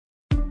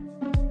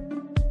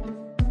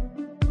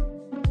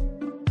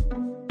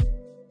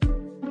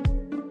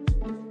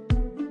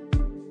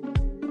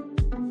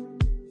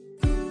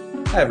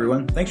Hi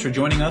everyone, thanks for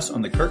joining us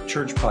on the Kirk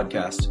Church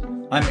Podcast.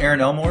 I'm Aaron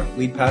Elmore,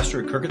 lead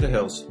pastor at Kirk at the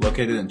Hills,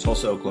 located in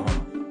Tulsa,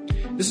 Oklahoma.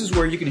 This is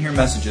where you can hear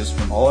messages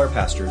from all our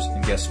pastors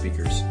and guest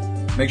speakers.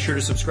 Make sure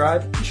to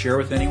subscribe and share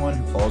with anyone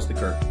who follows the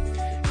Kirk.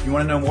 If you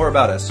want to know more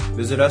about us,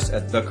 visit us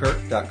at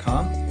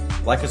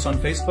thekirk.com, like us on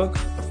Facebook,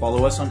 or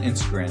follow us on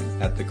Instagram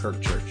at The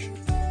Kirk Church.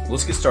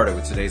 Let's get started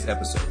with today's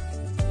episode.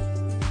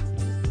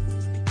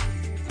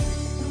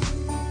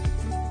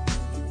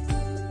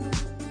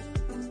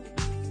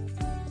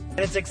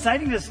 It's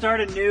exciting to start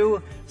a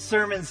new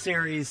sermon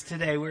series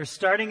today. We're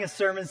starting a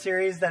sermon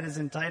series that is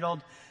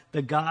entitled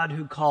The God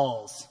Who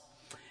Calls.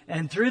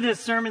 And through this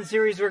sermon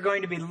series, we're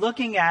going to be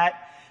looking at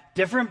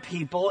different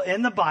people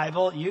in the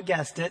Bible, you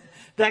guessed it,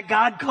 that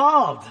God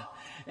called.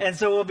 And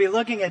so we'll be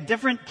looking at a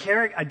different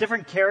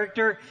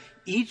character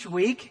each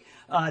week,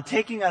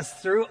 taking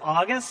us through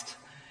August,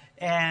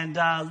 and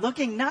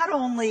looking not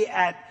only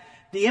at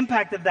the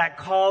impact of that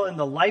call in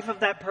the life of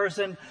that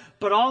person,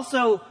 but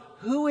also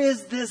who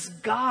is this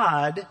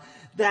God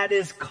that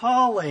is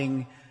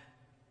calling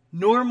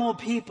normal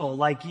people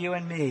like you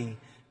and me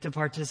to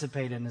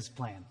participate in His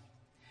plan?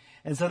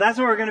 And so that's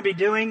what we're going to be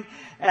doing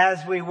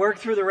as we work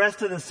through the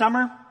rest of the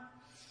summer.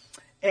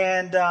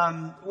 And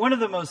one of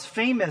the most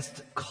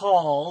famous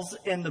calls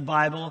in the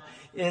Bible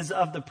is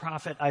of the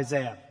prophet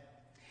Isaiah.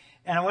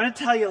 And I want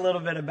to tell you a little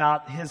bit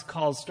about his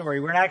call story.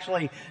 We're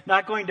actually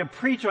not going to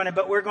preach on it,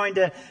 but we're going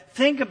to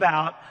think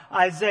about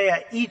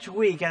Isaiah each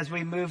week as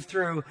we move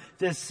through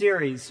this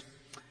series.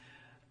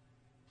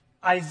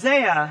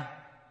 Isaiah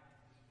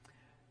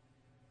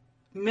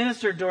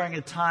ministered during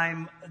a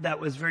time that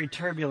was very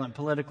turbulent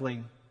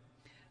politically.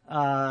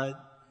 Isaiah,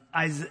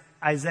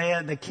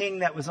 the king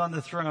that was on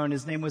the throne,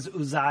 his name was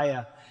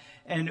Uzziah.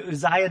 And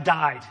Uzziah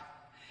died.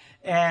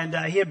 And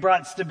he had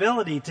brought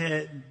stability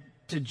to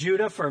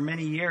Judah for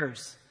many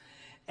years.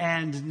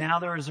 And now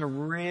there is a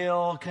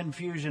real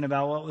confusion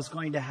about what was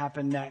going to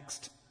happen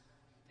next.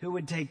 Who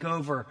would take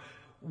over?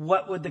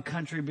 What would the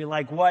country be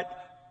like?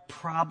 What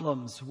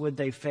problems would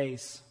they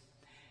face?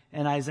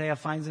 And Isaiah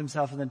finds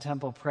himself in the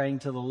temple praying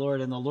to the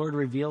Lord, and the Lord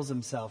reveals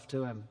Himself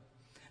to him.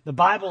 The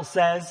Bible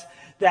says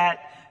that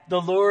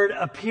the Lord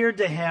appeared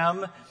to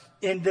him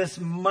in this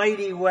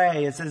mighty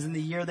way. It says, in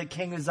the year that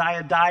King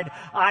Uzziah died,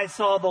 I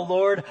saw the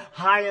Lord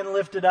high and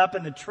lifted up,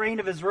 and the train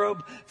of His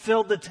robe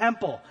filled the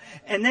temple.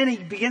 And then he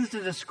begins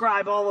to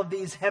describe all of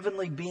these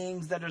heavenly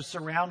beings that are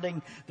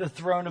surrounding the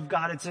throne of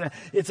God.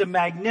 It's a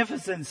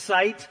magnificent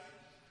sight.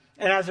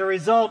 And as a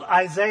result,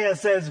 Isaiah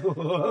says,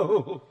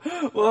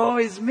 woe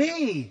is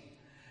me,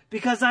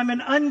 because I'm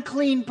an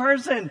unclean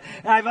person.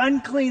 I have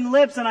unclean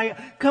lips, and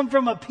I come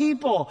from a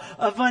people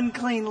of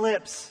unclean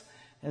lips.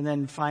 And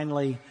then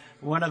finally,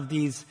 one of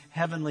these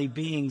heavenly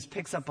beings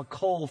picks up a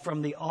coal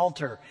from the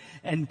altar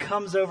and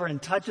comes over and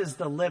touches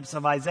the lips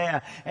of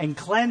Isaiah and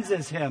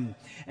cleanses him.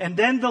 And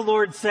then the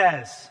Lord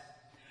says,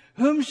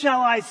 whom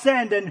shall I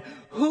send, and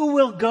who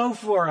will go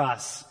for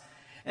us?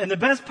 And the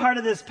best part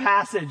of this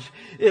passage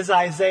is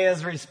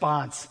Isaiah's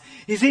response.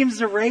 He seems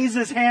to raise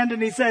his hand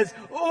and he says,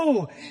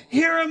 oh,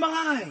 here am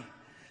I.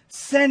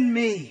 Send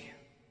me.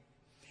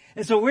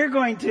 And so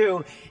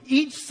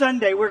each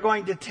Sunday, we're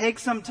going to take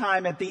some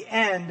time at the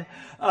end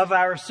of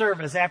our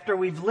service, after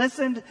we've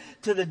listened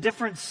to the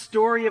different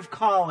story of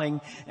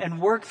calling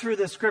and work through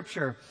the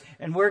scripture.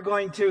 And we're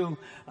going to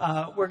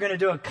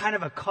do a kind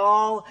of a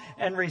call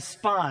and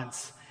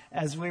response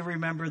as we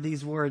remember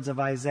these words of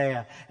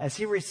Isaiah, as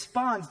he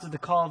responds to the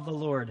call of the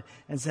Lord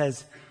and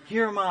says,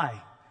 here am I.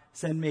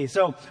 Send me.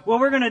 So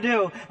what we're going to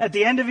do at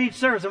the end of each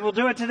service, and we'll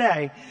do it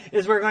today,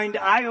 is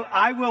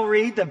I will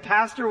read, the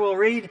pastor will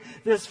read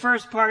this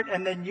first part,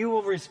 and then you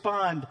will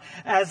respond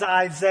as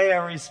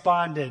Isaiah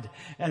responded.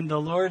 And the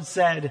Lord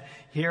said,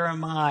 here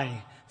am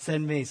I,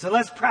 send me. So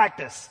let's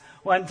practice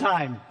one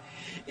time.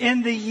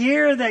 In the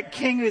year that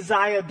King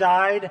Uzziah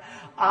died,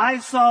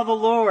 I saw the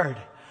Lord,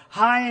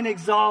 high and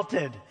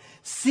exalted,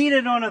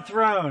 seated on a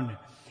throne,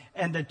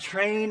 and the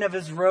train of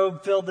His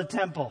robe filled the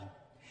temple.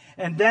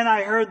 And then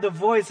I heard the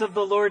voice of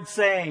the Lord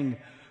saying,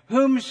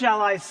 whom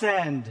shall I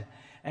send,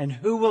 and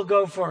who will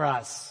go for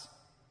us?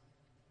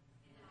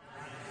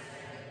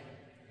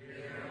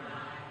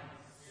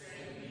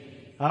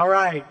 All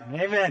right.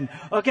 Amen.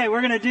 Okay,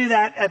 we're going to do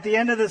that at the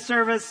end of the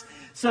service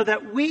so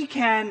that we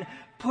can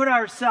put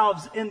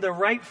ourselves in the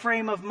right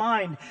frame of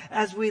mind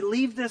as we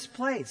leave this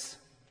place,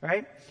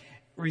 right?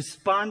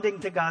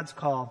 Responding to God's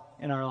call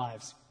in our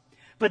lives.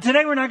 But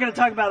today we're not going to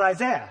talk about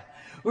Isaiah.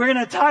 We're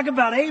going to talk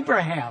about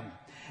Abraham.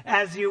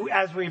 As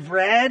we've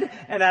read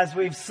and as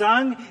we've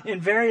sung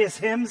in various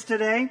hymns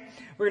today,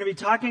 we're going to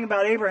be talking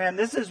about Abraham.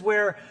 This is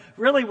where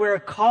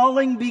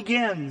calling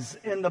begins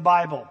in the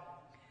Bible.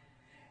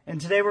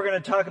 And today we're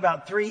going to talk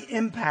about 3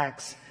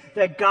 impacts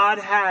that God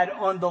had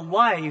on the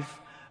life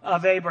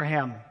of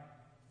Abraham.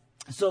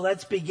 So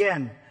let's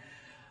begin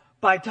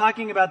by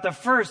talking about the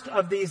first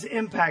of these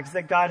impacts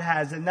that God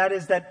has, and that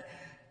is that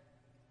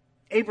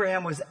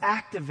Abraham was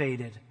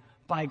activated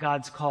by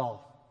God's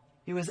call.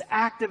 He was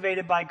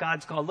activated by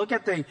God's call. Look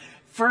at the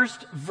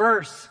first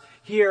verse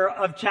here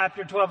of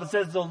chapter 12. It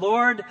says, the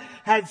Lord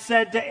had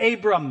said to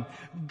Abram,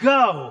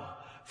 go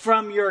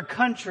from your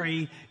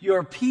country,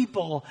 your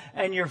people,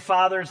 and your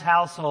father's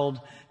household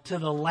to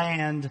the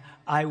land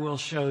I will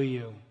show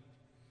you.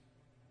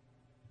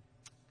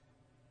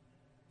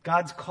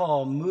 God's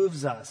call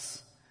moves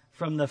us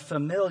from the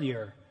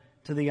familiar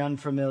to the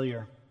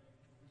unfamiliar.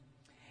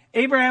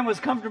 Abraham was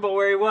comfortable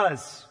where he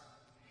was.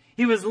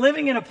 He was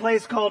living in a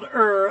place called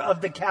Ur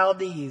of the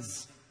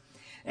Chaldees.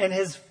 And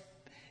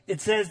it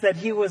says that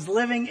he was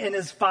living in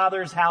his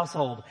father's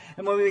household.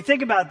 And when we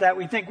think about that,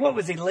 we think, what,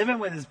 was he living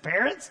with his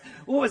parents?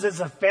 What, was this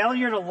a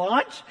failure to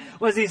launch?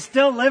 Was he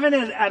still living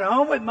at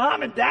home with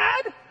mom and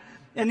dad?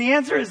 And the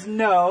answer is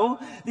no.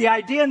 The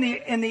idea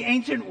in the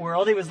ancient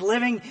world, he was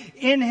living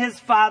in his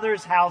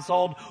father's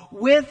household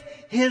with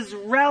his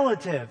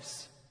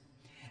relatives.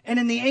 And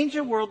in the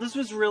ancient world, this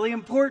was really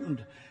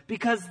important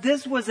because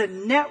this was a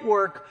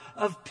network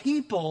of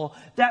people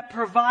that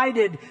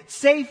provided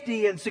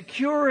safety and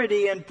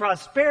security and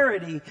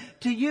prosperity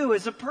to you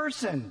as a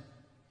person.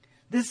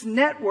 This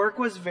network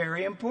was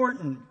very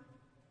important.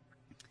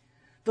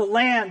 The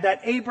land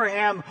that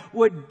Abraham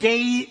would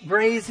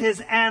graze his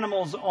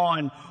animals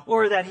on,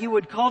 or that he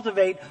would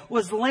cultivate,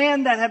 was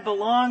land that had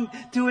belonged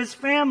to his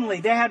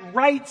family. They had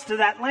rights to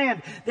that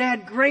land. They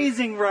had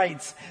grazing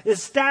rights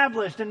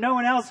established, and no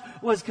one else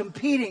was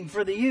competing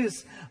for the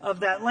use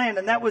of that land.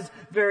 And that was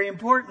very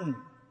important.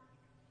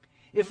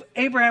 If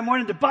Abraham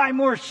wanted to buy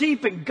more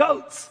sheep and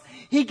goats,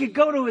 he could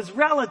go to his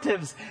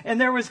relatives, and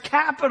there was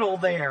capital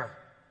there,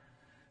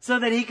 so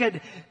that he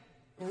could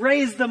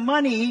raise the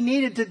money he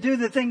needed to do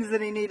the things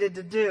that he needed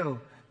to do.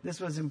 This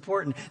was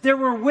important. There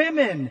were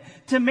women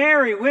to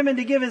marry, women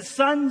to give his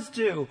sons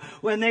to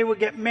when they would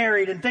get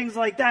married and things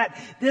like that.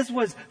 This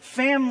was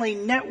family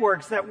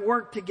networks that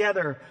worked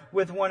together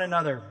with one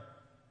another.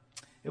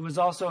 It was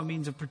also a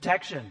means of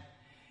protection.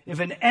 If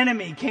an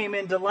enemy came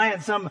into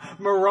land, some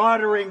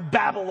marauding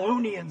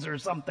Babylonians or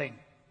something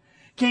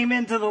came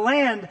into the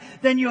land,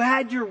 then you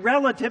had your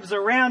relatives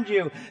around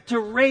you to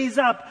raise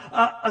up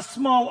a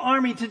small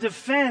army to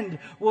defend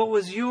what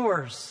was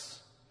yours.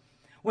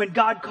 When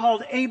God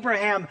called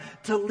Abraham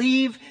to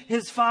leave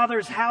his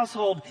father's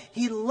household,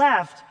 he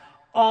left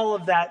all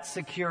of that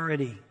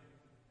security.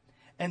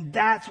 And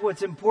that's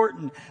what's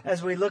important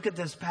as we look at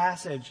this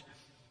passage.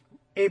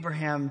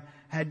 Abraham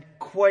had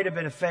quite a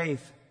bit of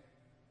faith.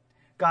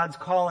 God's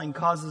calling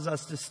causes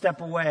us to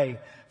step away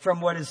from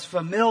what is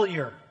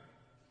familiar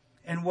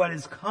and what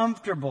is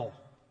comfortable.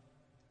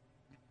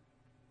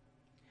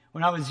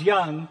 When I was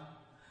young,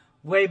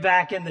 way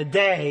back in the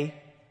day,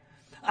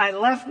 I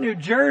left New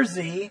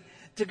Jersey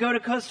to go to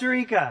Costa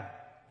Rica.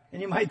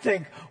 And you might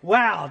think,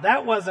 wow,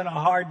 that wasn't a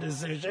hard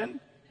decision.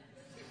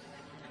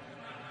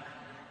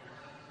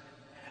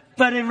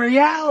 But in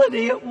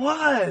reality, it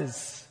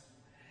was.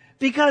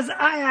 Because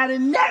I had a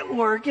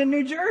network in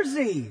New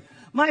Jersey.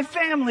 My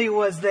family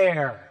was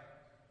there.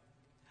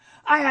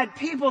 I had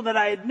people that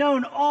I had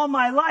known all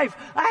my life.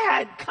 I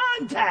had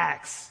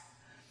contacts.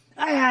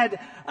 I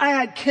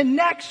had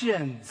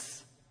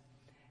connections.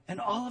 And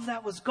all of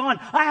that was gone.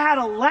 I had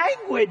a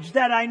language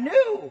that I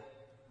knew.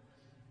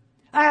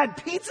 I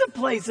had pizza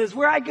places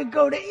where I could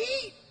go to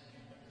eat.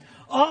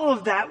 All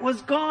of that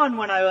was gone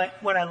when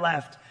I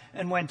left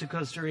and went to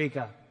Costa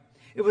Rica.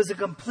 It was a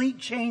complete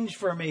change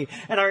for me.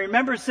 And I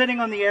remember sitting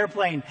on the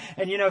airplane,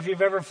 and if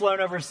you've ever flown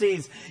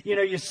overseas,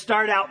 you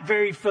start out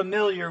very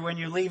familiar when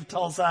you leave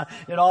Tulsa.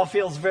 It all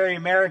feels very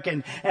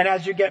American. And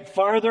as you get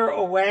farther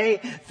away,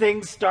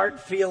 things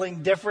start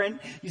feeling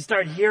different. You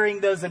start hearing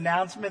those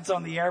announcements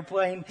on the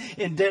airplane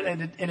in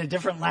a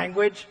different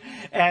language.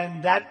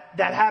 And that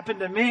happened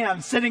to me.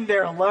 I'm sitting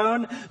there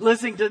alone,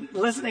 listening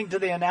to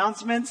the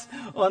announcements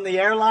on the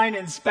airline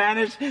in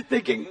Spanish,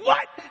 thinking,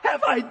 what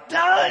have I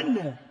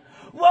done?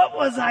 What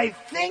was I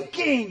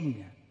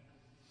thinking?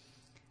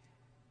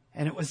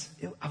 And I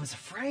was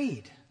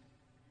afraid.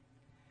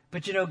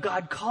 But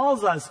God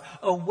calls us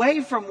away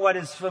from what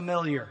is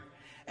familiar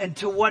and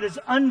to what is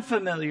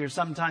unfamiliar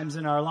sometimes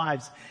in our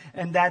lives.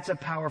 And that's a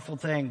powerful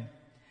thing.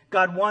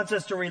 God wants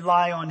us to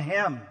rely on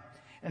Him.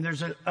 And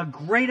there's a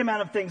great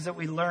amount of things that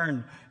we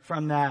learn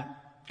from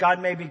that.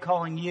 God may be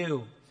calling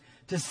you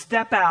to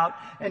step out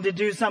and to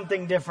do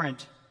something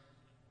different.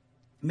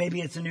 Maybe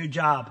it's a new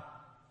job.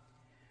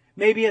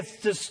 Maybe it's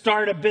to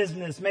start a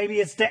business. Maybe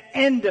it's to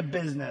end a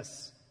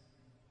business.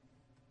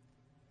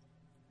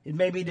 It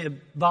may be to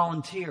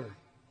volunteer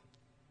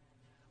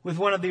with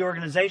one of the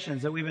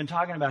organizations that we've been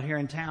talking about here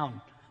in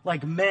town,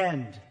 like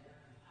MEND.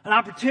 An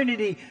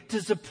opportunity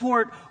to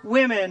support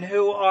women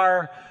who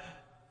are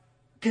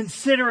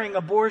considering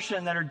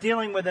abortion, that are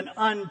dealing with an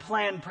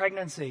unplanned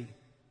pregnancy.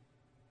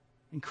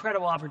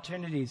 Incredible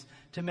opportunities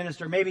to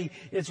minister. Maybe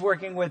it's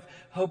working with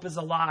Hope is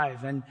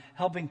Alive and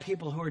helping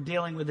people who are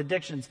dealing with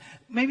addictions.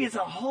 Maybe it's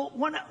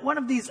one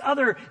of these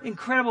other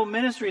incredible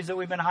ministries that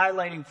we've been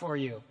highlighting for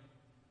you.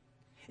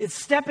 It's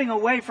stepping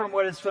away from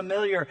what is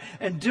familiar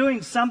and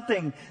doing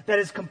something that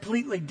is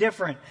completely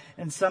different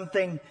and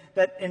something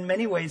that in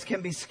many ways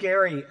can be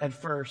scary at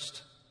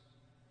first.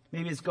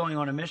 Maybe it's going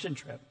on a mission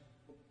trip.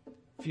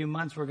 few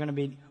months, we're going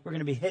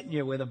to be hitting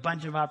you with a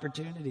bunch of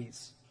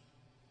opportunities.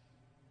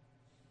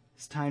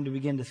 It's time to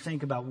begin to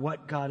think about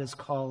what God is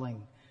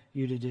calling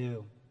you to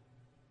do.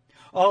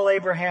 All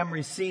Abraham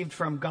received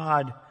from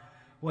God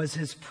was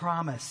his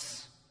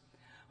promise.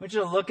 I want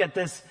you to look at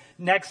this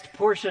next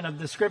portion of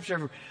the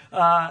scripture.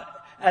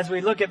 As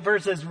we look at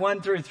verses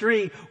 1 through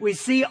 3, we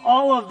see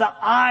all of the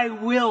I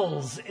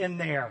wills in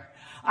there.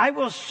 I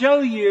will show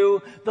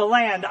you the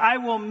land. I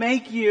will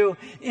make you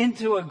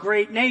into a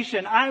great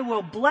nation. I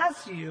will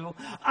bless you.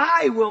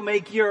 I will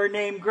make your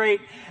name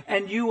great,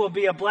 and you will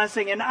be a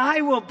blessing. And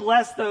I will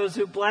bless those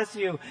who bless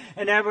you.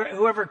 And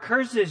whoever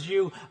curses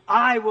you,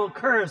 I will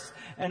curse.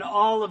 And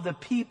all of the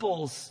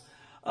peoples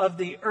of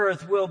the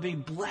earth will be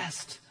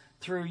blessed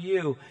through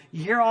you.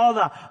 You hear all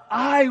the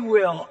I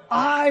will,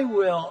 I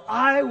will,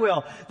 I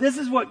will. This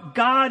is what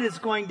God is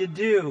going to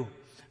do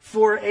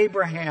for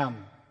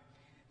Abraham.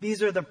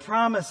 These are the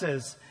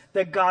promises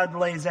that God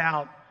lays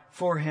out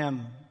for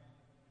him.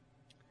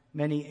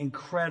 Many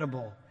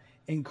incredible,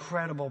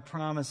 incredible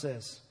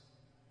promises.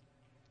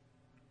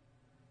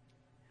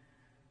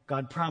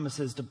 God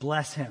promises to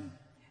bless him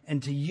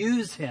and to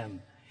use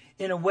him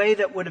in a way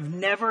that would have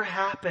never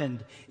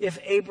happened if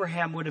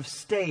Abraham would have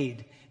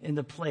stayed in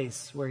the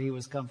place where he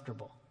was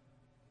comfortable.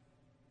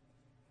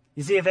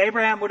 You see, if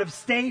Abraham would have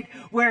stayed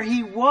where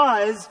he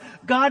was,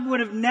 God would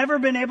have never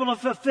been able to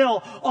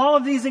fulfill all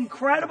of these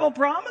incredible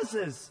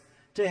promises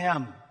to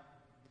him.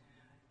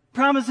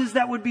 Promises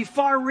that would be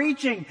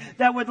far-reaching,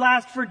 that would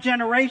last for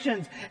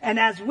generations, and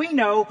as we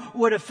know,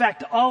 would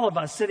affect all of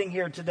us sitting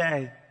here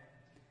today.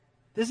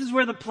 This is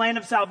where the plan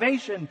of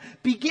salvation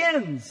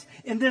begins,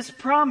 in this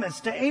promise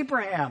to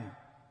Abraham.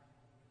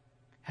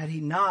 Had he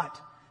not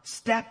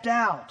stepped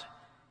out,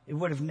 it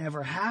would have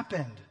never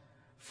happened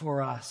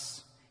for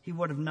us. He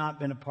would have not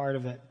been a part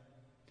of it.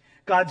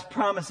 God's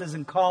promises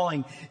and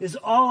calling is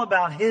all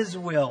about his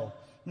will,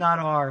 not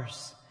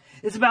ours.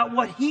 It's about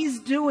what he's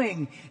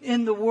doing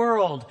in the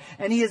world,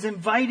 and he is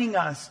inviting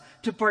us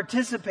to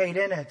participate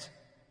in it.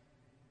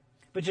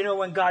 But you know,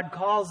 when God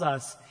calls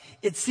us,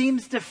 it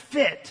seems to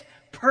fit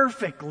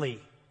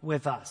perfectly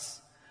with us.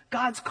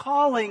 God's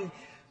calling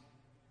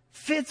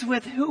fits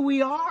with who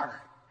we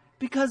are,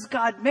 because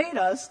God made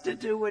us to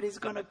do what he's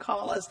going to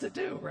call us to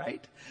do,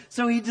 right?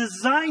 So he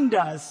designed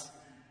us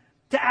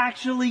to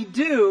actually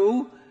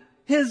do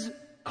his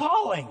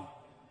calling.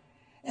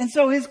 And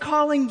so his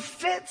calling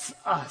fits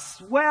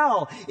us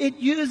well. It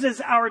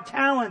uses our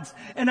talents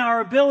and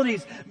our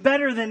abilities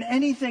better than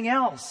anything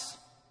else.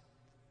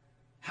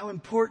 How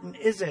important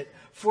is it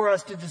for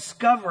us to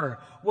discover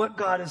what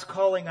God is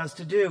calling us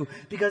to do?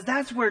 Because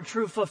that's where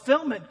true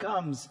fulfillment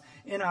comes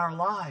in our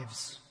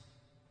lives.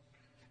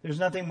 There's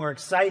nothing more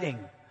exciting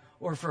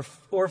or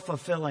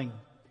fulfilling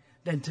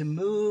than to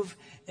move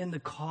in the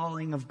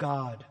calling of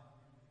God.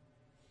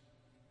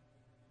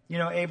 You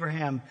know,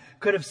 Abraham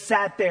could have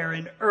sat there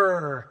in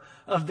Ur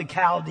of the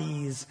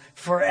Chaldees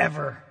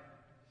forever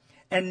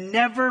and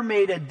never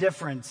made a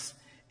difference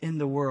in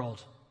the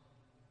world.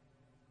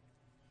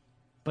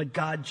 But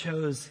God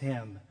chose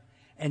him,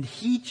 and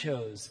he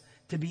chose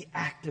to be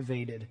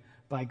activated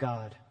by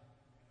God.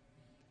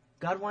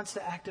 God wants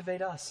to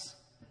activate us.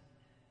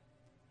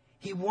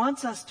 He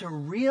wants us to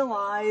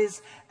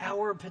realize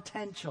our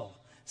potential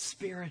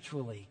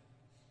spiritually.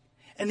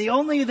 And the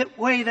only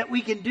way that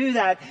we can do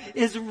that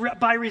is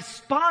by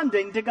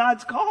responding to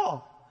God's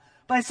call.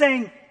 By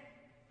saying,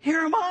 here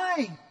am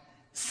I.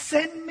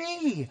 Send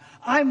me.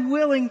 I'm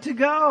willing to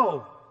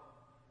go.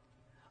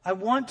 I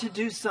want to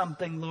do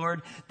something,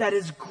 Lord, that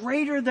is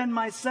greater than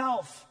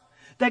myself.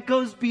 That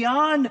goes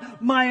beyond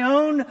my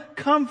own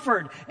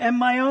comfort and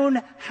my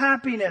own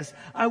happiness.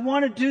 I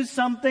want to do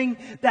something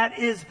that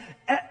is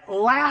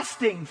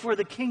lasting for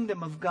the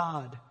kingdom of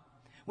God.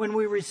 When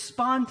we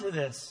respond to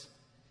this,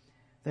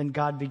 then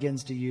God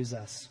begins to use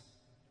us.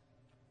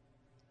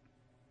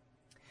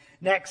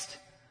 Next,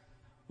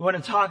 we want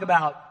to talk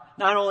about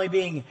not only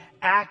being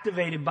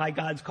activated by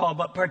God's call,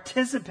 but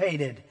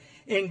participated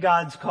in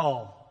God's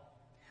call.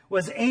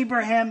 Was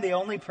Abraham the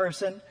only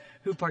person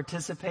who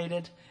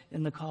participated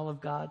in the call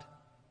of God?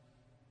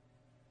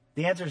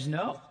 The answer is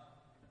no.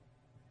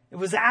 It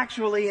was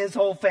actually his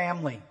whole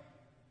family.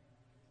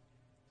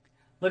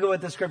 Look at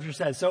what the scripture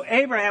says. So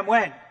Abraham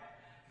went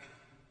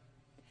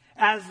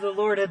as the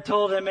Lord had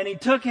told him, and he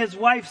took his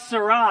wife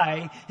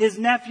Sarai, his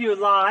nephew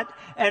Lot,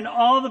 and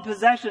all the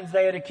possessions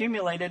they had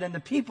accumulated and the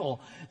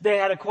people they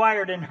had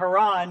acquired in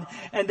Haran,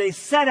 and they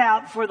set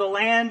out for the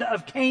land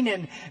of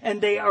Canaan, and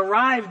they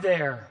arrived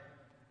there.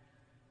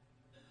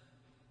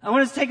 I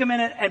want us to take a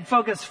minute and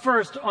focus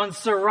first on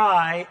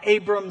Sarai,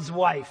 Abram's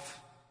wife,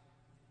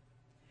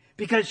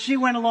 because she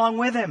went along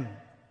with him.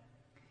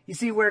 You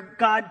see, where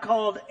God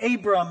called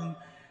Abram,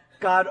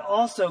 God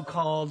also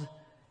called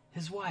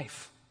his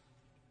wife.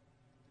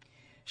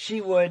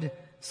 She would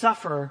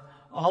suffer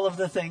all of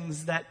the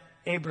things that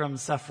Abram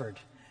suffered.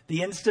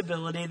 The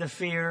instability, the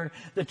fear,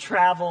 the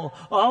travel,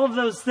 all of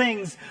those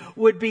things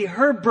would be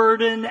her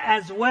burden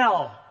as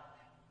well.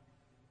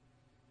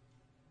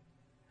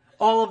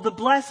 All of the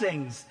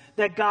blessings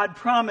that God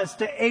promised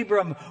to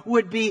Abram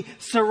would be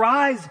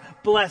Sarai's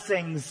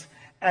blessings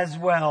as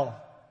well.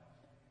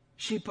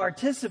 She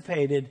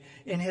participated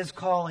in his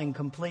calling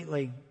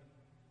completely.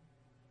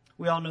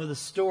 We all know the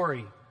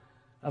story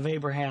of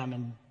Abraham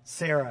and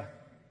Sarah.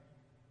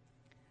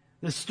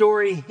 The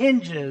story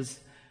hinges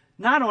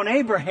not on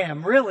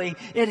Abraham, really.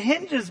 It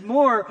hinges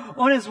more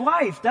on his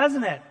wife,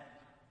 doesn't it?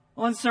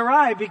 On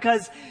Sarai,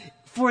 because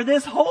for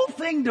this whole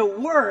thing to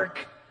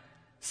work,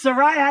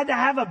 Sarai had to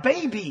have a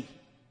baby.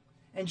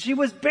 And she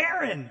was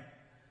barren.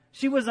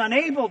 She was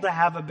unable to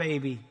have a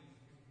baby.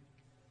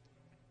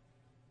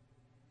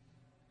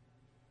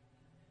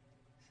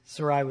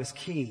 Sarai was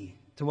key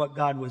to what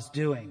God was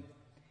doing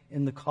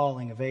in the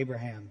calling of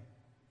Abraham.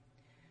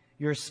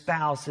 Your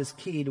spouse is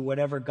key to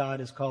whatever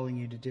God is calling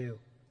you to do.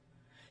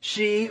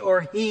 She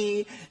or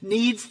he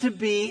needs to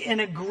be in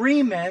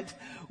agreement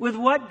with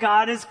what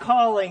God is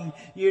calling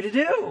you to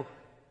do.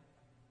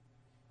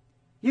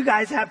 You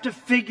guys have to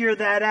figure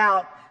that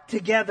out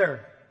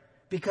together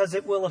because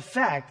it will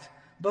affect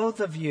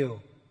both of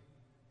you.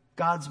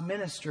 God's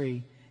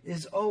ministry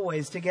is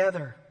always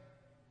together.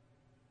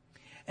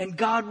 And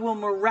God will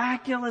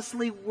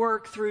miraculously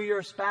work through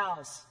your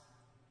spouse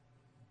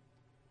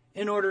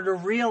in order to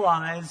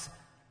realize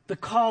the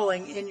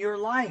calling in your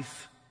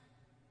life.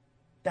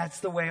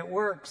 That's the way it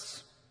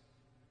works.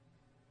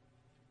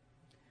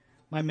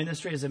 My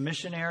ministry as a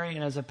missionary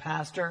and as a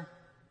pastor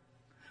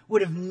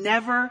would have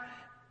never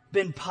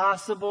been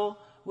possible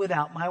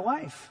without my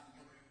wife.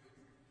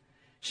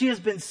 She has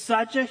been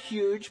such a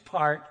huge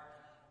part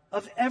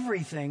of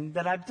everything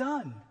that I've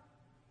done.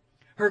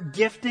 Her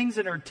giftings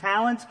and her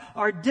talents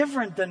are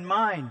different than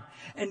mine.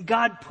 And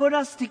God put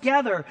us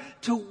together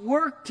to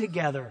work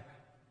together,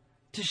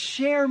 to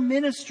share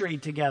ministry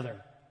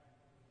together,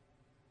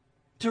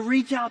 to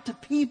reach out to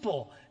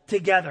people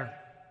together.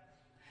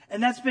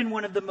 And that's been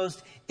one of the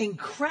most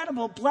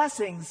incredible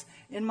blessings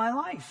in my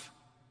life.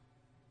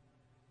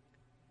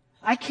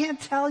 I can't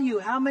tell you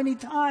how many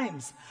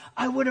times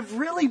I would have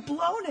really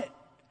blown it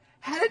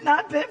had it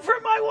not been for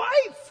my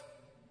wife,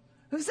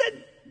 who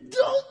said,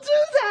 "Don't do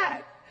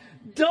that.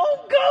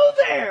 Don't go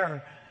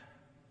there."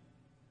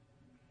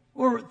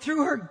 Or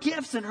through her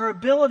gifts and her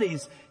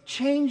abilities,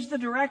 changed the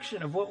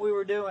direction of what we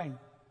were doing.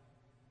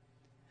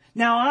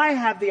 Now I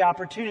have the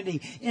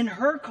opportunity in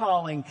her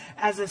calling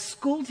as a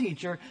school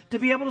teacher to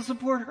be able to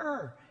support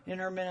her in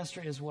her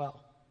ministry as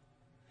well.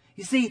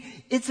 You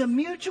see, it's a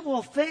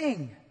mutual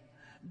thing.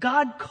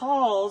 God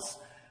calls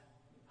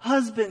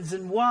husbands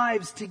and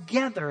wives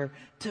together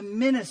to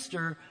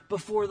minister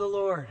before the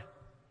Lord.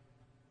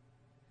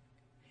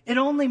 It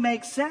only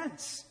makes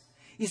sense.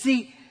 You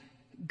see,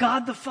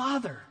 God the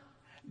Father,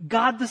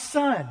 God the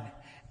Son,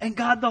 and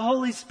God the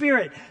Holy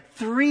Spirit,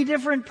 three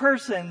different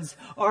persons,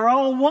 are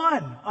all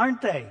one,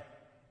 aren't they?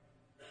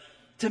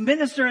 To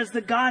minister as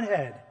the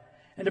Godhead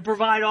and to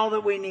provide all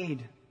that we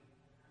need.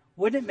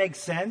 Wouldn't it make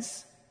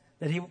sense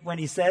that when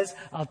he says,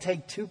 "I'll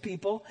take two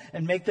people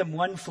and make them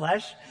one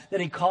flesh,"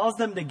 that he calls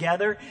them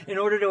together in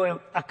order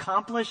to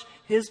accomplish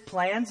his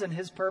plans and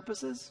his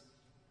purposes?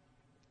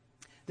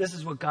 This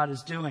is what God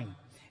is doing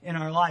in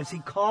our lives. He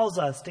calls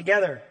us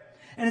together.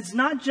 And it's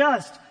not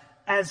just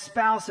as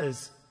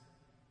spouses.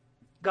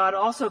 God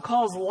also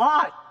calls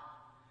Lot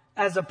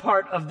as a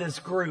part of this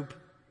group.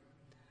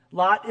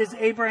 Lot is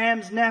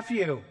Abraham's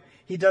nephew.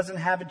 He doesn't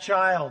have a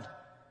child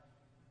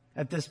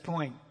at this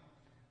point,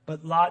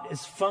 but Lot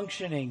is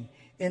functioning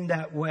in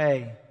that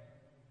way.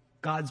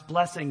 God's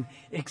blessing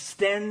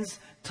extends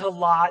to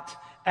Lot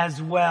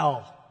as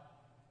well.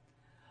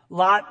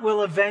 Lot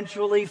will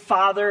eventually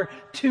father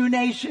two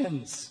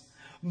nations,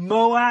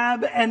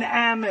 Moab and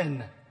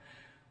Ammon,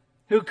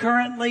 who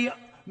currently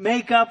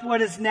make up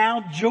what is now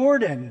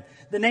Jordan,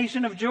 the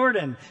nation of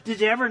Jordan.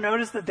 Did you ever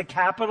notice that the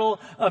capital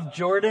of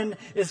Jordan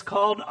is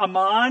called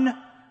Amman?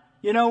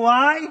 You know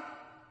why?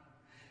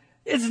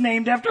 It's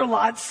named after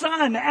Lot's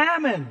son,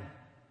 Ammon.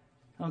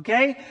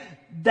 Okay?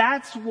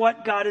 That's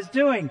what God is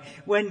doing.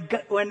 When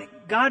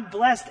God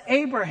blessed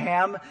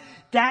Abraham,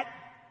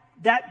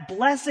 that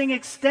blessing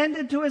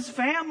extended to his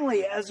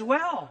family as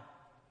well.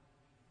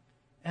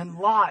 And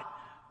Lot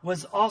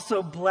was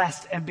also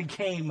blessed and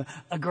became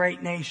a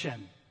great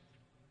nation.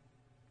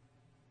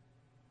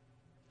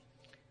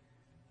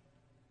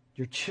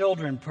 Your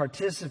children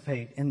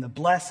participate in the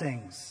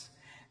blessings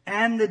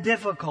and the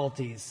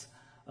difficulties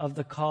of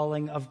the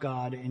calling of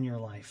God in your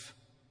life.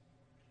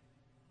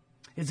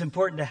 It's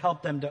important to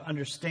help them to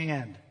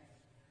understand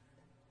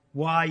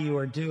why you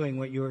are doing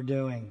what you are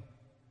doing.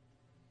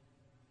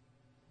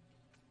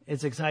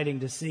 It's exciting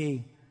to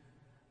see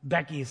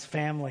Becky's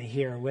family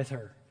here with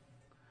her.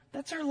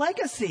 That's her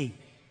legacy.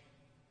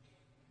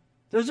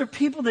 Those are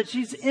people that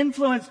she's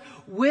influenced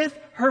with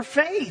her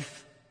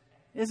faith,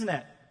 isn't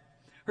it?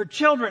 Her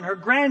children, her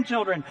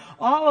grandchildren,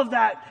 all of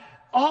that,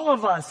 all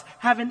of us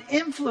have an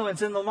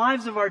influence in the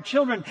lives of our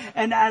children.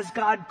 And as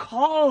God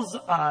calls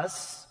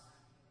us,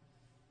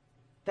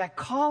 that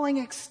calling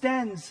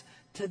extends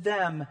to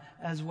them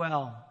as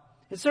well.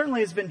 It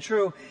certainly has been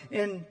true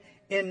in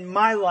in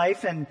my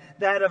life and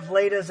that of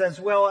Lada's, as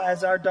well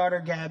as our daughter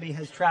Gabby,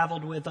 has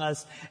traveled with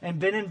us and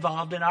been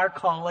involved in our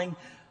calling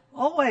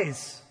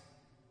always.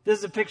 This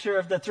is a picture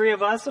of the three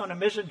of us on a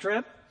mission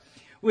trip.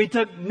 We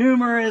took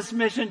numerous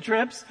mission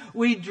trips.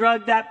 We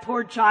drugged that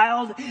poor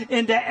child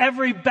into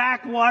every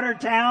backwater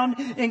town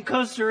in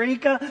Costa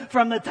Rica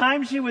from the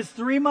time she was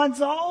 3 months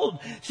old.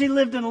 She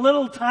lived in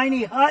little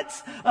tiny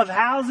huts of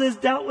houses,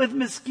 dealt with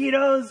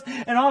mosquitoes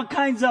and all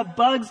kinds of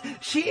bugs.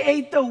 She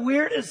ate the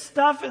weirdest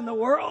stuff in the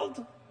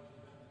world.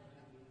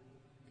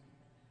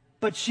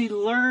 But she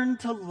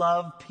learned to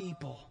love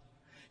people.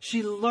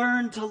 She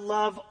learned to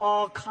love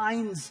all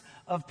kinds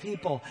of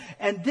people.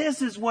 And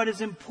this is what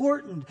is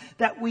important,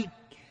 that we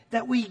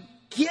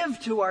give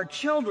to our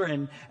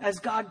children as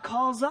God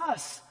calls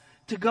us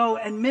to go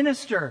and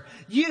minister.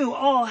 You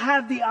all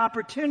have the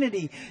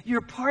opportunity.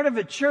 You're part of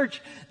a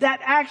church that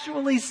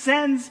actually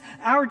sends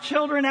our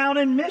children out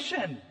in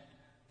mission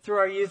through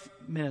our youth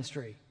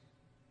ministry.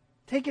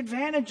 Take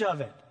advantage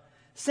of it.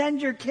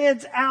 Send your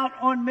kids out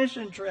on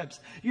mission trips.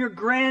 Your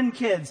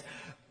grandkids.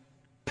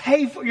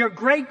 Pay for your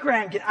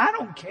great-grandkids. I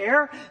don't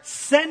care.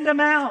 Send them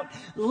out.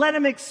 Let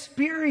them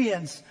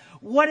experience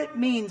what it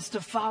means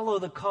to follow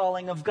the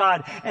calling of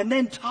God, and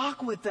then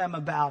talk with them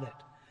about it.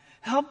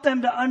 Help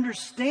them to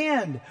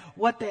understand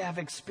what they have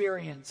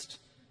experienced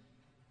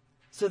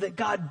so that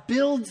God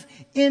builds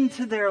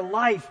into their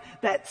life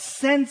that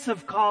sense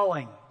of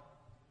calling,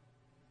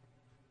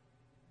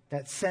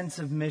 that sense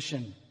of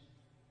mission.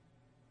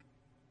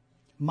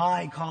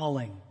 My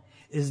calling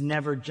is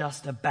never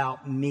just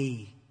about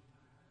me.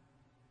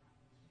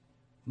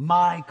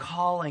 My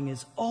calling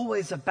is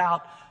always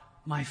about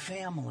my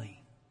family,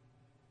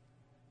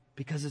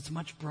 because it's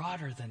much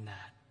broader than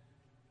that.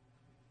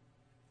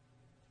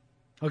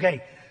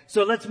 Okay,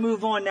 so let's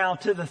move on now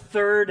to the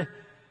third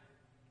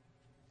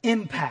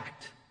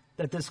impact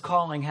that this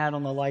calling had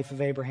on the life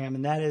of Abraham,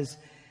 and that is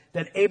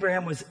that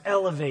Abraham was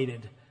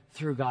elevated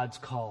through God's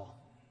call.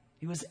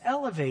 He was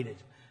elevated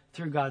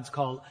through God's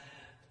call.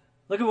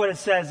 Look at what it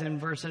says in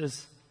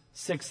verses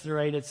 6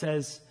 through 8. It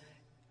says,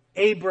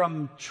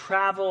 Abram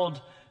traveled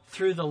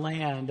through the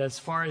land as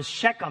far as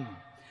Shechem.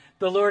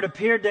 The Lord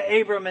appeared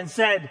to Abram and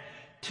said,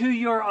 to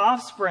your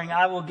offspring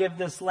I will give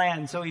this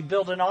land. So he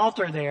built an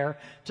altar there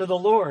to the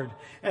Lord.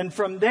 And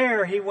from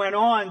there he went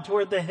on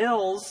toward the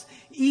hills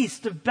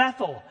east of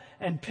Bethel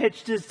and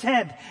pitched his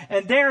tent.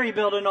 And there he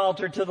built an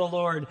altar to the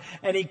Lord.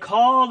 And he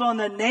called on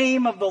the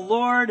name of the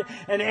Lord.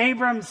 And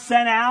Abram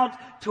set out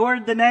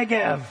toward the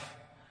Negev.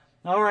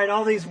 All right,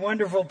 all these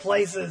wonderful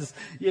places.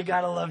 You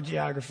gotta love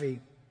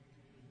geography.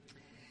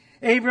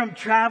 Abram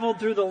traveled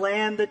through the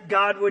land that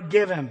God would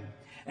give him.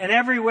 And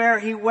everywhere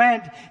he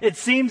went, it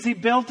seems he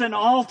built an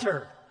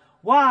altar.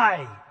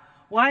 Why?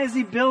 Why is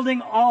he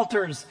building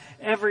altars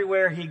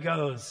everywhere he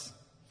goes?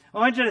 I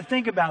want you to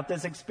think about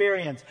this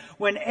experience.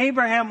 When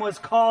Abraham was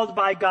called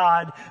by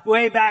God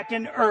way back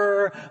in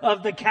Ur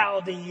of the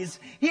Chaldees,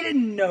 he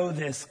didn't know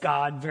this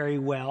God very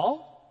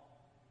well.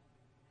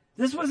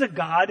 This was a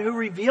God who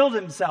revealed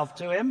himself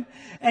to him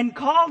and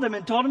called him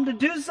and told him to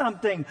do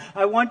something.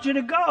 I want you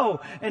to go.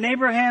 And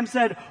Abraham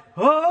said,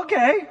 oh,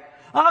 okay,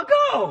 I'll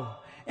go.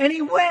 And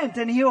he went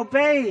and he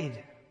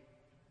obeyed.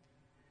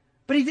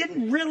 But he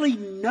didn't really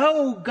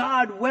know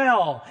God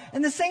well.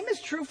 And the same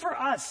is true for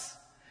us.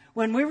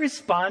 When we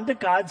respond to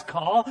God's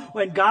call,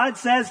 when God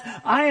says,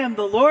 I am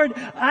the Lord,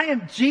 I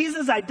am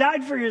Jesus, I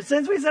died for your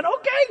sins, we said,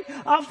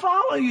 okay, I'll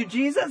follow you,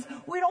 Jesus.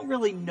 We don't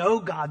really know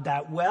God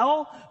that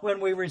well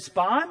when we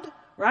respond,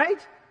 right?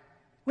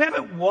 We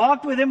haven't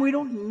walked with him. We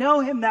don't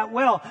know him that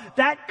well.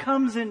 That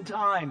comes in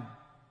time.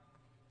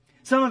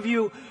 Some of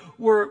you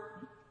were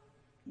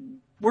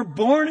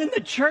born in the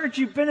church.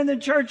 You've been in the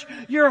church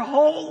your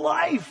whole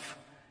life.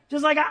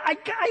 Just like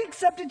I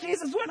accepted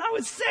Jesus when I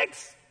was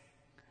 6.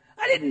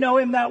 I didn't know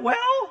him that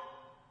well.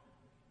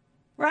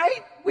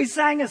 Right? We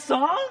sang a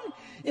song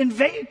in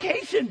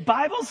vacation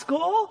Bible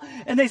school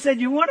and they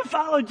said, you want to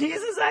follow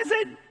Jesus? I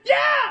said,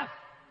 yeah.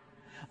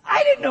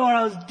 I didn't know what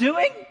I was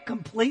doing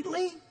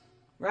completely.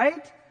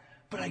 Right?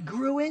 But I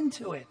grew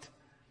into it.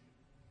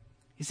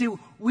 You see,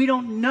 we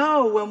don't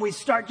know when we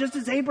start, just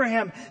as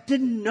Abraham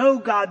didn't know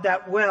God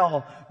that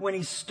well when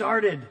he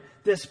started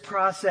this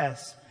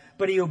process.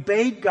 But he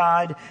obeyed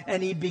God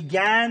and he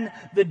began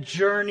the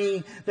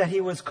journey that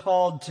he was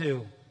called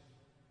to.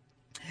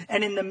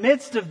 And in the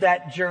midst of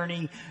that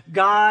journey,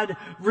 God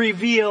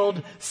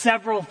revealed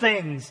several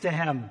things to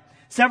him.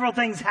 Several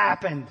things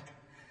happened.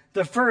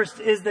 The first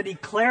is that he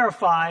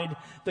clarified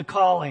the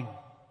calling.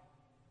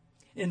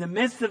 In the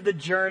midst of the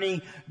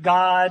journey,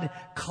 God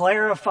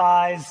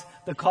clarifies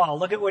the call.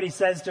 Look at what he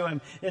says to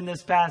him in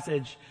this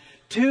passage.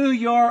 To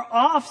your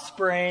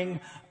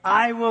offspring,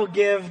 I will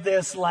give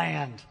this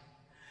land.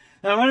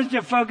 Now I want you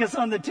to focus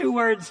on the two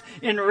words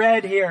in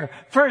red here.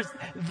 First,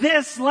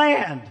 this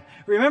land.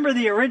 Remember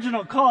the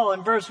original call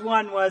in verse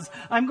 1 was,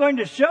 I'm going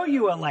to show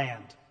you a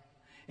land.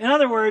 In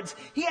other words,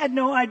 he had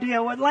no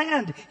idea what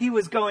land he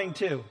was going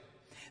to.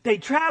 They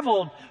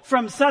traveled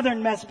from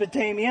southern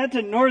Mesopotamia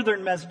to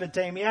northern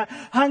Mesopotamia,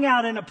 hung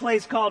out in a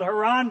place called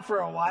Haran for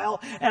a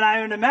while, and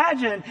I would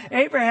imagine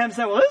Abraham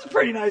said, well, this is a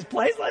pretty nice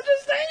place. Let's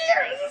just stay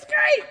here. This is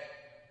great.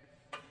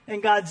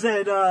 And God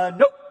said,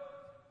 nope.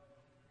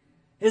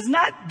 It's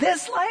not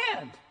this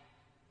land.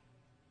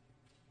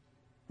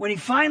 When he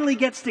finally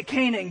gets to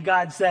Canaan,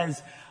 God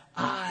says,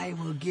 I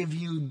will give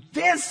you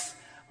this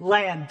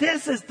land.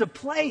 This is the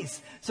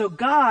place. So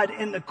God,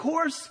 in the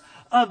course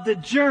of the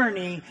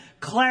journey,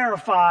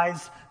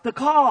 clarifies the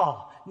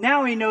call.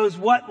 Now he knows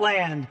what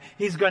land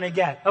he's going to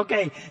get.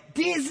 Okay,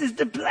 this is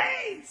the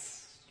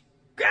place.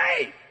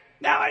 Great.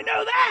 Now I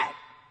know that.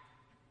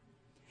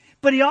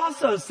 But he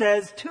also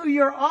says, to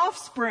your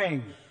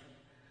offspring.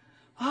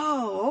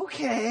 Oh,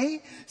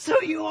 okay. So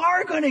you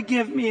are going to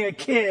give me a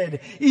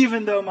kid,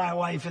 even though my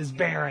wife is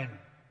barren.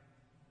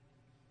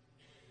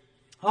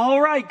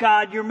 All right,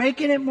 God, you're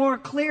making it more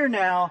clear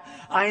now.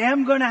 I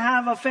am going to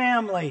have a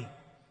family.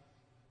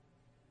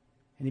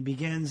 And he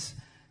begins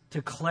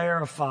to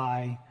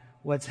clarify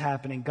what's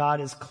happening.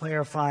 God is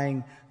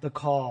clarifying the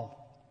call.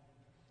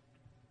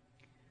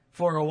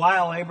 For a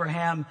while,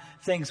 Abraham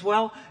thinks,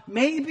 well,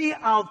 maybe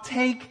I'll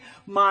take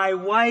my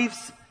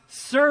wife's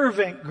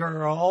servant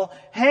girl,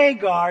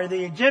 Hagar,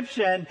 the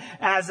Egyptian,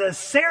 as a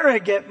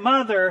surrogate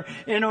mother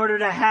in order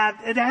to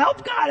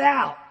help God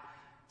out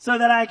so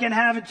that I can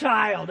have a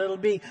child. It'll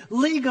be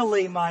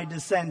legally my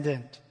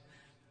descendant.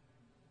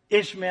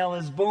 Ishmael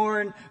is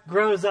born,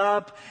 grows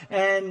up,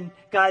 and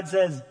God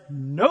says,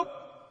 nope,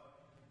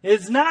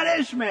 it's not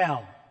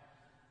Ishmael.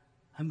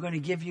 I'm going to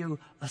give you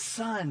a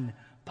son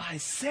by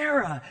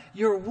Sarah,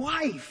 your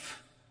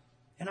wife.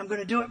 And I'm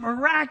going to do it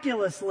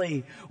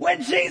miraculously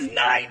when she's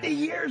 90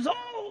 years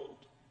old.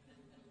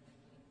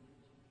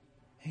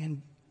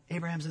 And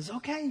Abraham says,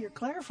 okay, you're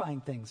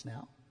clarifying things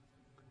now.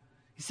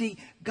 You see,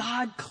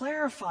 God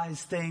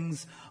clarifies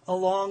things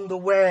along the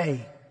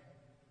way.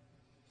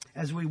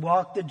 As we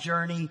walk the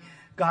journey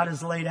God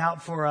has laid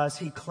out for us,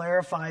 he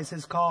clarifies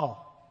his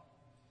call.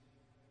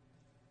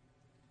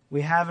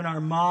 We have in our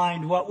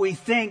mind what we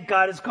think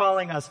God is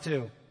calling us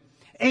to.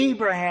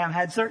 Abraham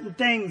had certain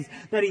things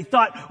that he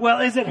thought,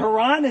 well, is it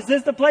Haran? Is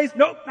this the place?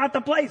 Nope, not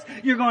the place.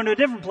 You're going to a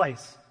different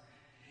place.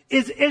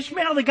 Is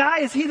Ishmael the guy?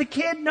 Is he the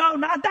kid? No,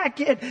 not that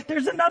kid.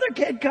 There's another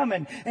kid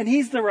coming, and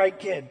he's the right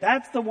kid.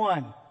 That's the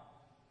one.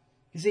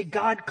 You see,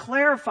 God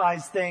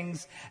clarifies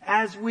things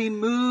as we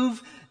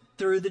move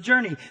through the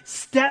journey,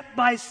 step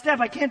by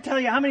step. I can't tell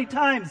you how many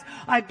times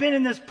I've been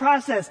in this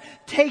process,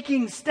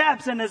 taking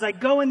steps, and as I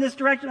go in this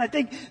direction, I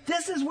think,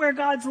 this is where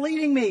God's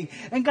leading me.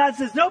 And God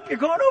says, nope, you're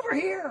going over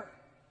here.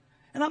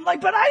 And I'm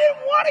like, but I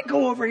didn't want to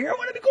go over here. I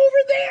wanted to go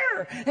over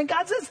there. And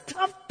God says,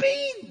 tough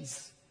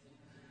beans.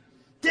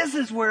 This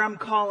is where I'm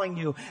calling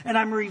you. And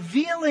I'm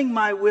revealing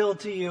my will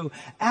to you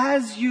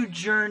as you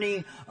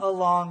journey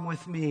along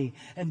with me.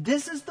 And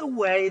this is the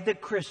way the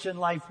Christian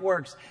life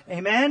works.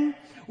 Amen?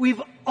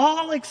 We've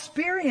all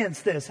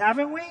experienced this,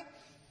 haven't we?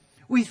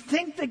 We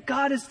think that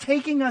God is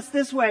taking us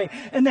this way,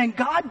 and then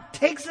God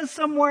takes us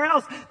somewhere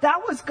else.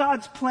 That was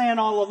God's plan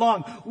all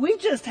along. We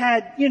just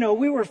had,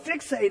 we were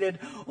fixated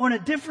on a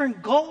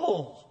different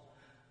goal.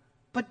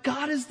 But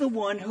God is the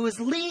one who is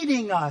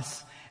leading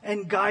us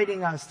and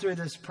guiding us through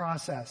this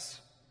process.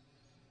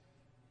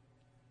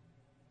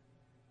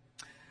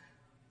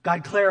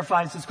 God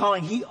clarifies his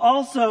calling. He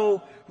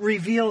also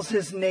reveals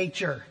his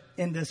nature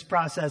in this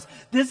process.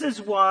 This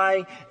is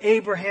why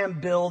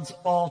Abraham builds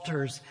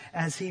altars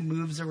as he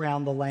moves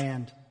around the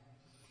land.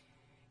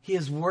 He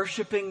is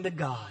worshiping the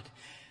God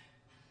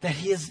that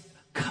he is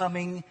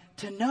coming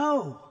to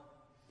know.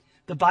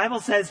 The Bible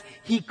says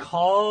he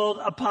called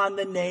upon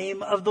the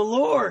name of the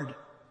Lord.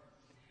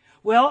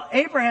 Well,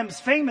 Abraham's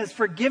famous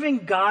for giving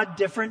God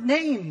different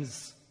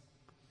names.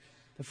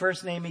 The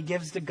first name he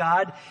gives to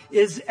God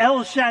is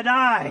El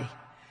Shaddai.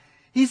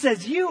 He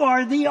says, you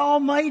are the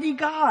Almighty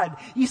God.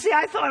 You see,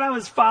 I thought I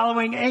was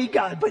following a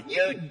God, but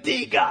you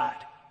the God.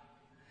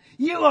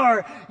 You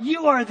are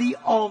the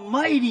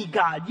Almighty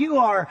God. You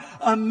are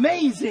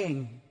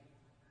amazing.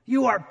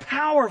 You are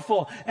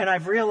powerful. And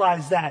I've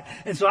realized that.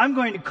 And so I'm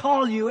going to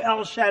call you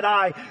El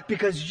Shaddai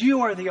because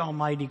you are the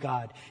Almighty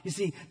God. You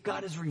see,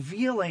 God is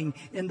revealing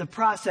in the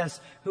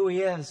process who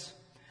he is.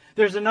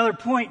 There's another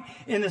point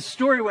in the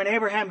story when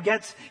Abraham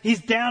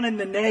he's down in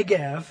the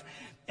Negev.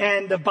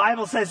 And the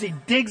Bible says he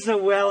digs a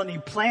well and he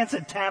plants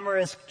a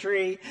tamarisk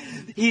tree.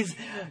 He's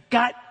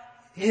got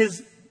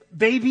his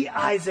baby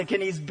Isaac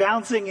and he's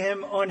bouncing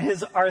him on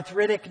his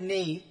arthritic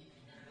knee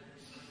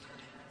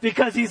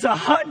because he's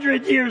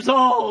 100 years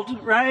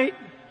old, right?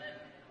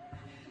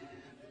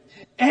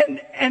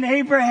 And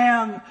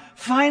Abraham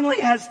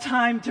finally has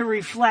time to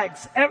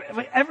reflect.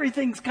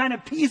 Everything's kind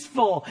of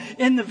peaceful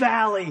in the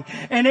valley.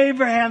 And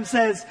Abraham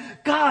says,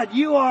 God,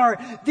 you are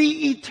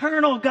the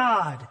eternal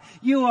God.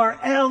 You are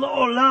El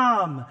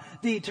Olam,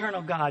 the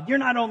eternal God. You're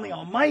not only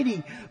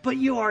almighty, but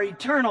you are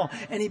eternal.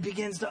 And he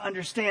begins to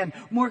understand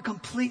more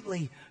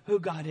completely who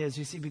God is,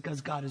 you see, because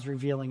God is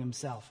revealing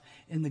himself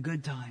in the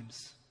good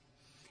times.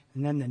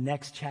 And then the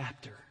next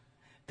chapter,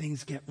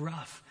 things get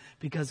rough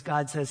because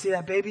God says, see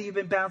that baby you've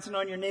been bouncing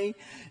on your knee?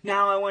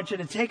 Now I want you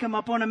to take him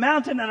up on a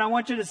mountain and I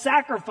want you to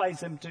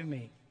sacrifice him to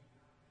me.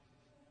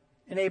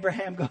 And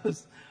Abraham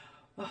goes,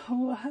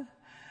 oh,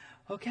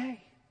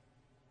 okay.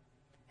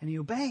 And he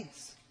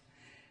obeys.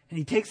 And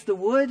he takes the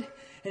wood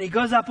and he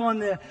goes up on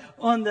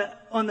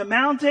the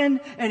mountain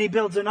and he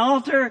builds an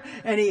altar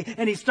and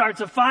he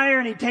starts a fire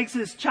and he takes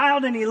his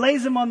child and he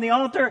lays him on the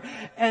altar.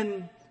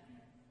 And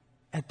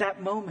at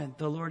that moment,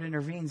 the Lord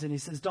intervenes and he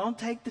says, don't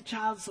take the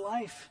child's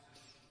life.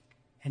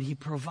 And he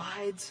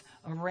provides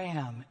a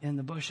ram in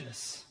the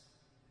bushes.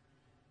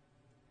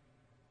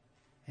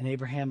 And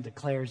Abraham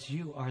declares,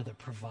 you are the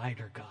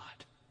provider, God.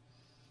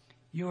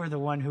 You are the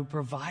one who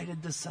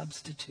provided the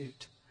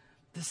substitute,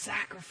 the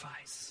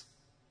sacrifice.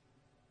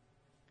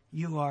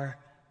 You are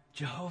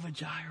Jehovah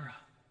Jireh.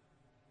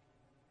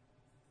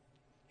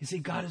 You see,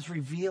 God is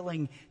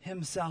revealing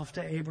himself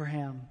to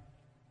Abraham.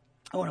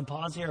 I want to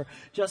pause here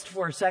just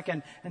for a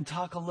second and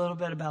talk a little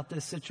bit about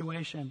this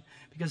situation.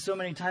 Because so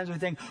many times we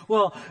think,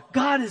 well,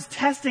 God is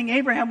testing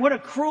Abraham. What a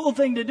cruel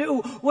thing to do.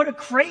 What a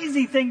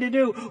crazy thing to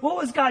do. What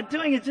was God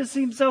doing? It just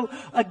seems so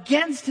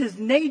against his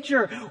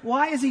nature.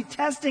 Why is he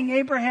testing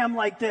Abraham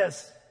like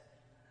this?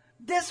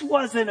 This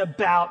wasn't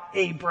about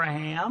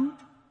Abraham.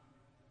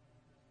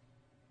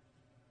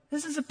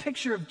 This is a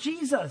picture of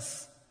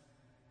Jesus.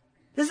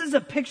 This is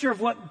a picture of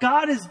what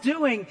God is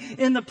doing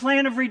in the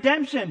plan of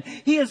redemption.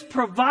 He is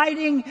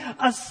providing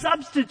a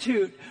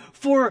substitute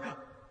for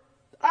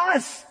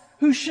us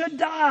who should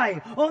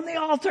die on the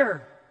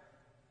altar.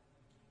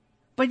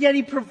 But yet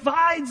he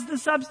provides the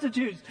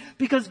substitutes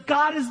because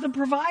God is the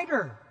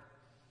provider.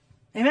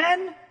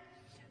 Amen?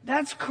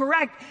 That's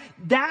correct.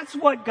 That's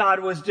what God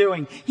was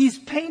doing. He's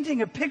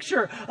painting a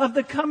picture of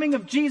the coming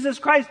of Jesus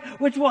Christ,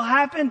 which will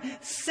happen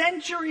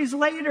centuries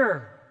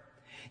later.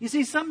 You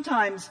see,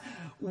 sometimes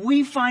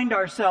we find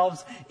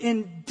ourselves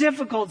in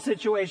difficult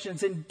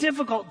situations, in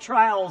difficult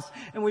trials,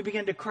 and we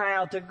begin to cry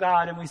out to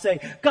God and we say,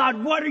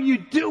 God, what are you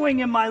doing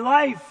in my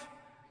life?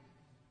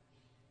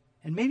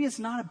 And maybe it's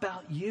not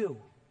about you.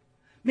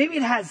 Maybe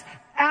it has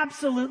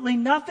absolutely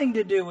nothing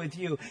to do with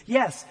you.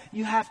 Yes,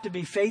 you have to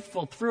be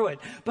faithful through it.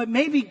 But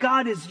maybe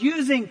God is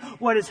using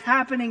what is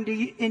happening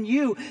in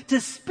you to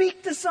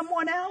speak to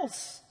someone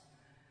else.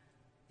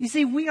 You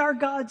see, we are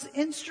God's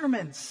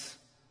instruments.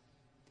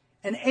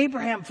 And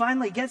Abraham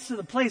finally gets to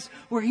the place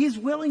where he's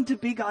willing to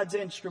be God's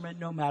instrument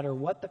no matter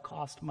what the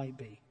cost might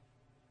be.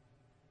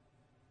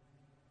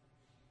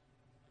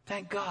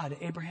 Thank God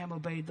Abraham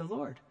obeyed the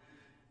Lord.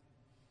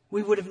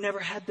 We would have never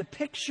had the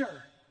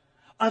picture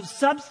of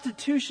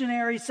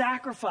substitutionary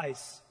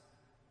sacrifice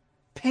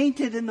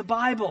painted in the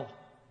Bible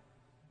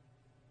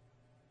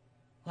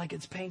like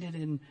it's painted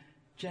in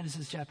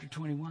Genesis chapter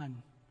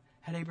 21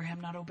 had Abraham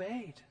not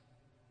obeyed.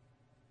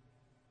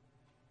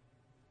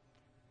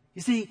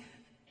 You see,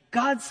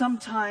 God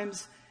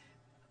sometimes,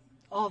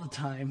 all the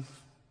time,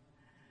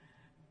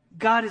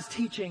 God is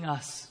teaching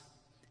us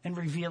and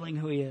revealing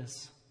who he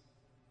is.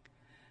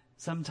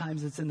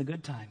 Sometimes it's in the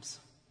good times.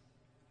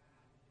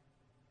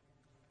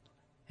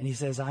 And he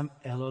says, I'm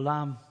El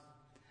Olam.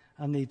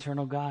 I'm the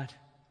eternal God.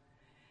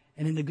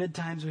 And in the good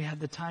times, we have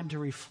the time to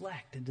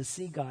reflect and to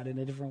see God in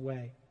a different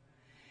way.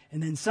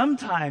 And then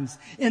sometimes,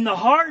 in the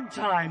hard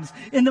times,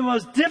 in the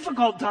most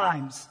difficult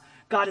times,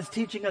 God is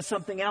teaching us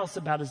something else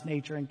about his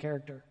nature and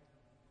character.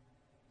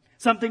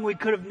 Something we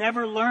could have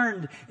never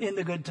learned in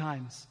the good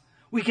times.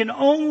 We can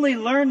only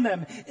learn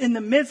them in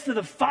the midst of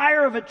the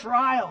fire of a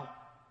trial.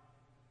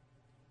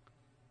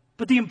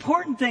 But the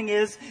important thing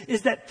is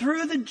that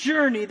through the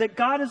journey that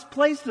God has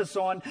placed us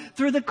on,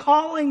 through the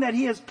calling that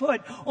he has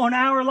put on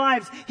our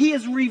lives, he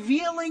is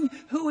revealing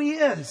who he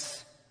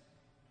is.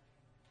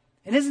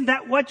 And isn't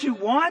that what you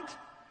want?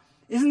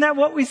 Isn't that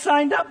what we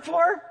signed up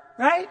for?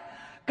 Right?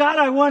 God,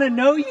 I want to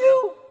know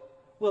you.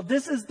 Well,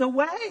 this is the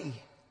way.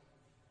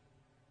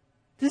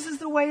 This is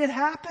the way it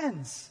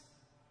happens.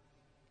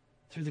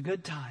 Through the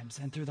good times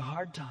and through the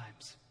hard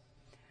times,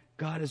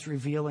 God is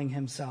revealing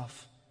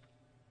himself.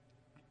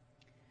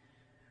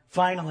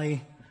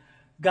 Finally,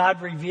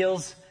 God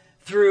reveals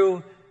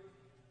through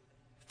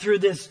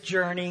this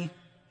journey,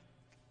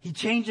 he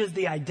changes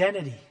the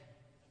identity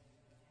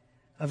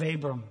of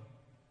Abram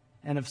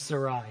and of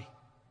Sarai.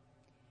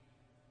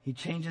 He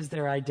changes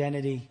their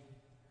identity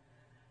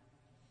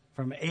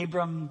from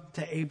Abram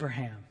to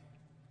Abraham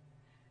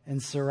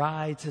and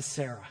Sarai to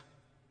Sarah.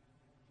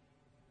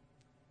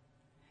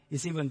 You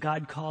see, when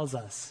God calls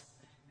us,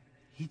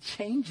 he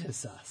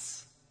changes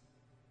us.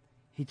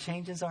 He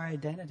changes our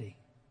identity.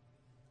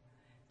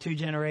 2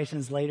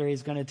 generations later,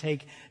 he's going to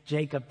take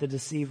Jacob the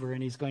deceiver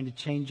and he's going to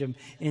change him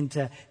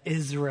into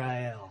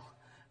Israel,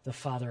 the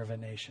father of a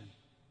nation.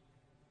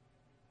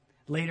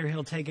 Later,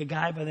 he'll take a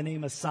guy by the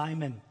name of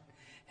Simon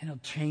and he'll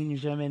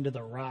change him into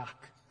the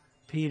rock,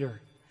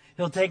 Peter.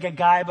 He'll take a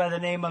guy by the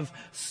name of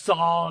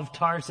Saul of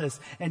Tarsus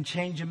and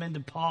change him into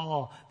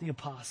Paul, the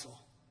apostle.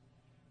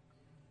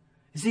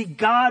 You see,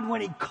 God,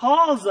 when he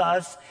calls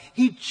us,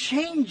 he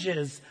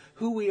changes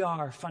who we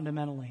are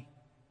fundamentally.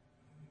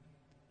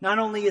 Not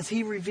only is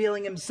he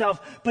revealing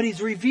himself, but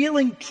he's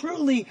revealing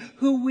truly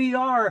who we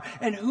are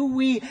and who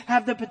we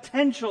have the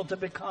potential to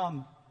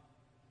become.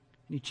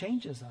 And he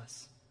changes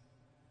us.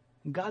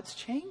 And God's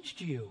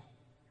changed you.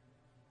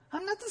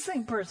 I'm not the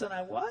same person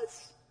I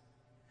was.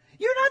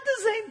 You're not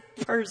the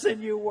same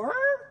person you were.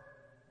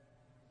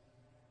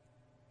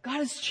 God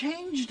has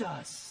changed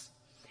us.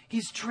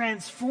 He's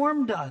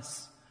transformed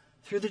us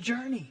through the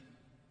journey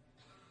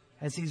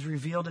as he's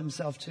revealed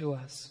himself to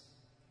us.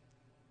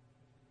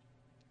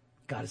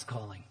 God is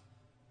calling.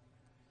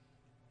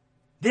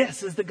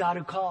 This is the God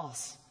who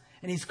calls,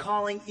 and he's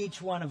calling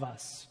each one of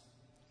us.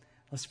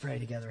 Let's pray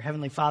together.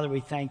 Heavenly Father, we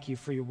thank you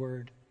for your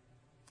word.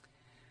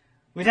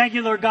 We thank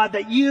you, Lord God,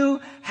 that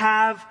you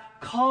have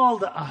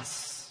called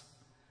us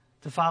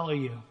to follow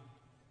you.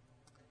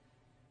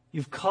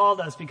 You've called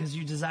us because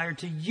you desire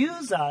to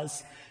use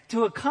us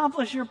to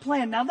accomplish your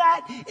plan. Now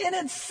that in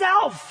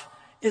itself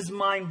is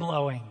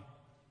mind-blowing.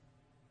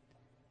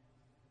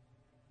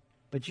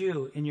 But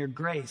you, in your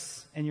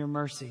grace and your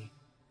mercy,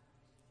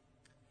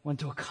 want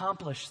to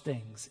accomplish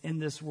things in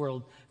this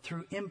world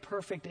through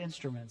imperfect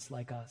instruments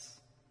like us.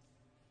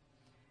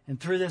 And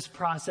through this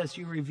process,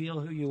 you reveal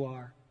who you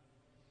are.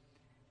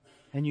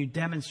 And you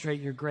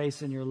demonstrate your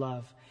grace and your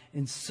love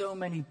in so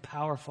many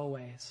powerful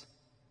ways,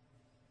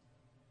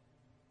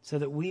 so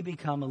that we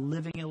become a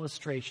living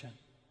illustration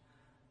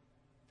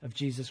of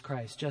Jesus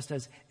Christ, just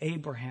as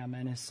Abraham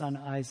and his son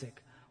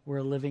Isaac were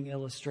a living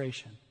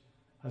illustration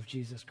of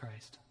Jesus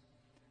Christ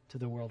to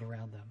the world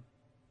around them.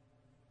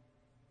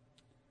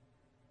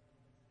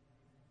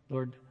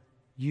 Lord,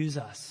 use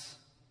us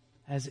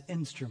as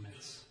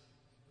instruments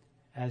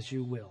as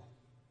you will.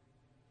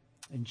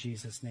 In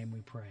Jesus' name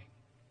we pray.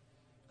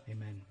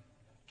 Amen.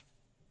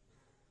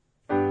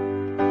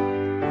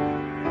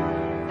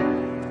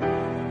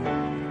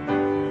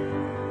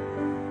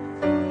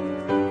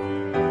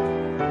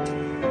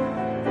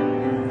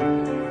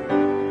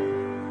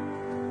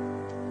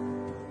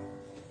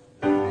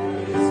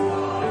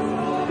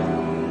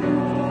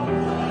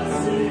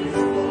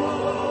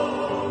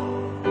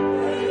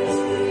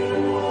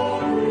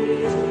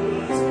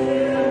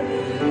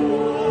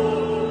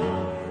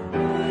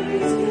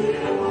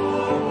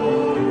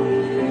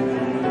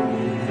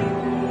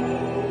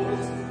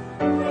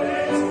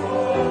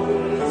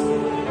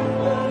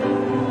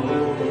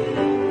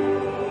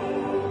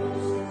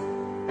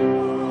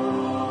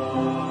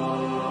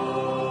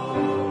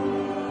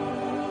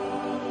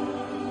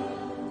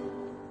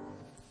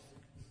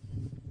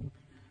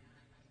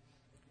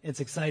 It's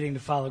exciting to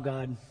follow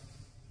God.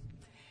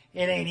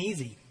 It ain't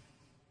easy.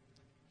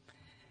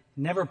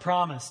 Never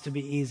promised to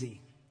be easy.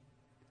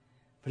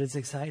 But it's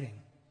exciting.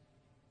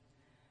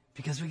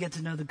 Because we get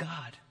to know the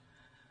God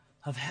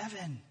of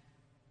heaven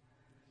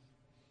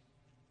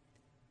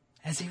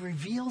as he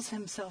reveals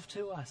himself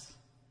to us.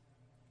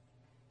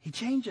 He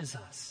changes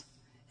us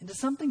into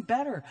something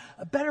better,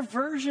 a better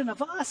version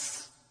of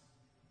us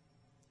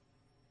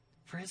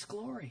for his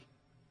glory,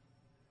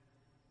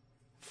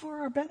 for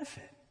our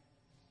benefit,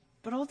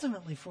 but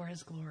ultimately for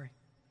his glory.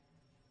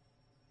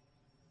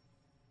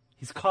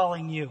 He's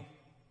calling you.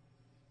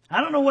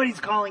 I don't know what he's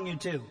calling you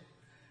to,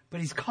 but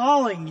he's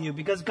calling you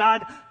because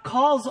God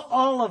calls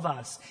all of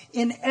us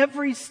in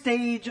every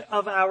stage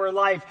of our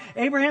life.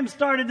 Abraham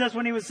started this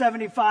when he was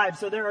 75,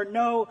 so there are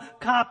no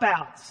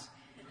cop-outs.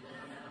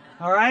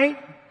 All right?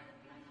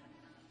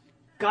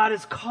 God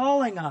is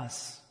calling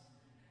us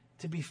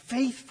to be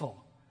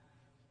faithful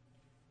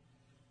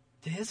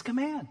to his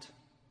command.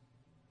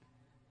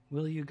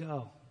 Will you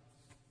go?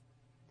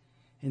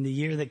 In the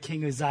year that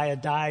King Uzziah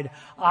died,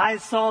 I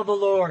saw the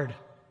Lord.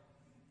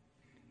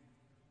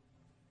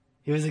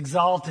 He was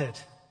exalted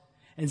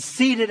and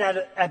seated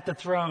at the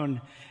throne,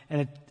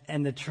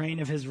 and the train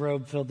of his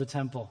robe filled the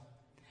temple.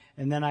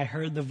 And then I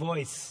heard the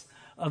voice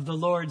of the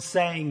Lord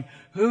saying,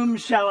 whom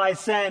shall I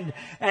send,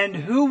 and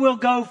who will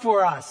go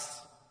for us?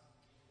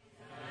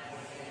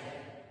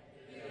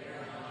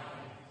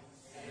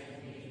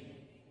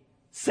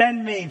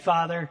 Send me,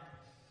 Father.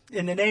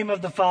 In the name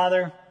of the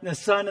Father, the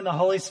Son, and the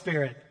Holy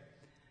Spirit,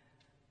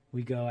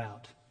 we go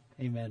out.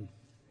 Amen.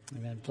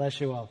 Amen. Bless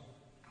you all.